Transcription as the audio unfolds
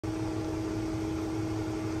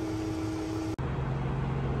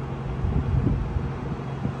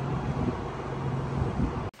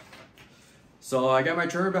So I got my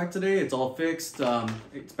Tremor back today. It's all fixed.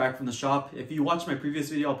 It's back from the shop. If you watched my previous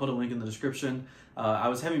video, I'll put a link in the description. I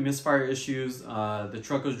was having misfire issues. The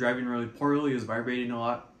truck was driving really poorly. It was vibrating a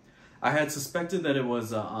lot. I had suspected that it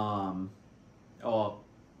was, I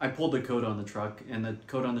pulled the code on the truck, and the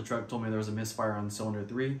code on the truck told me there was a misfire on cylinder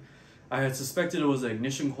 3. I had suspected it was an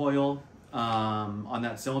ignition coil on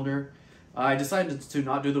that cylinder. I decided to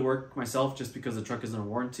not do the work myself just because the truck is in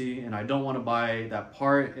warranty and I don't want to buy that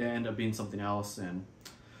part and end up being something else, and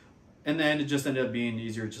in the end it just ended up being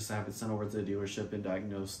easier just to have it sent over to the dealership and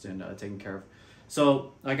diagnosed and taken care of.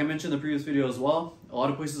 So like I mentioned in the previous video as well, a lot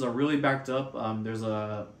of places are really backed up. There's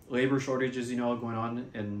a labor shortage, as you know, going on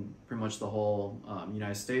in pretty much the whole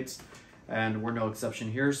United States, and we're no exception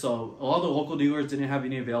here. So a lot of the local dealers didn't have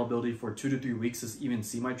any availability for 2 to 3 weeks to even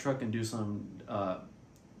see my truck and do some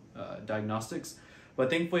diagnostics.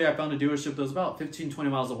 But thankfully I found a dealership that was about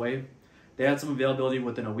 15-20 miles away. They had some availability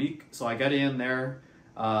within a week, so I got in there.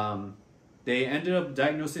 They ended up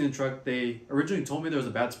diagnosing the truck. They originally told me there was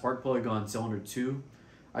a bad spark plug on cylinder 2.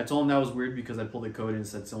 I told them that was weird because I pulled the code and it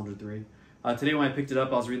said cylinder 3. Today when I picked it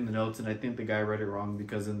up, I was reading the notes and I think the guy read it wrong,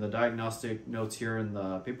 because in the diagnostic notes here in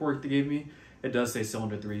the paperwork they gave me, it does say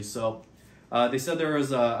cylinder 3. So they said there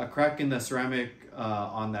was a crack in the ceramic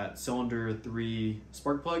on that cylinder 3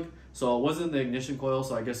 spark plug. So it wasn't the ignition coil,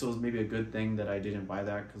 so I guess it was maybe a good thing that I didn't buy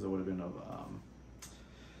that, because it would have been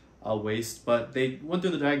a waste. But they went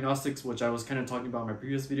through the diagnostics, which I was kind of talking about in my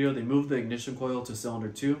previous video. They moved the ignition coil to cylinder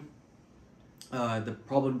 2. The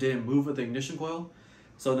problem didn't move with the ignition coil,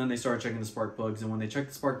 so then they started checking the spark plugs, and when they checked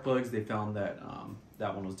the spark plugs, they found that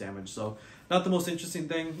that one was damaged. So not the most interesting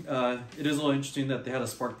thing. It is a little interesting that they had a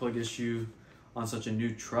spark plug issue on such a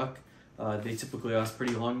new truck. They typically last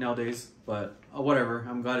pretty long nowadays, but whatever.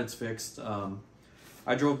 I'm glad it's fixed.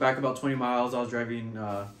 I drove back about 20 miles. I was driving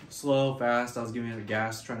slow, fast. I was giving it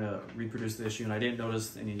gas, trying to reproduce the issue, and I didn't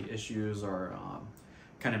notice any issues or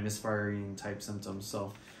kind of misfiring type symptoms.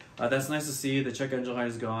 So that's nice to see. The check engine light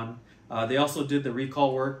is gone. They also did the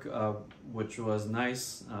recall work, which was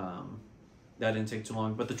nice. That didn't take too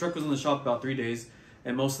long, but the truck was in the shop about 3 days,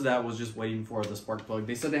 and most of that was just waiting for the spark plug.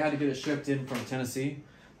 They said they had to get it shipped in from Tennessee.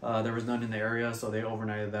 There was none in the area, so they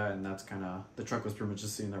overnighted that, and that's kind of, the truck was pretty much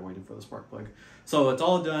just sitting there waiting for the spark plug. So it's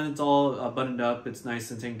all done, it's all buttoned up, it's nice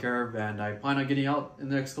and taken care of, and I plan on getting out in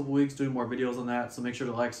the next couple weeks doing more videos on that. So make sure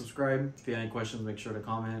to like, subscribe. If you have any questions, make sure to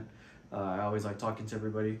comment. I always like talking to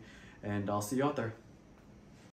everybody, and I'll see you out there.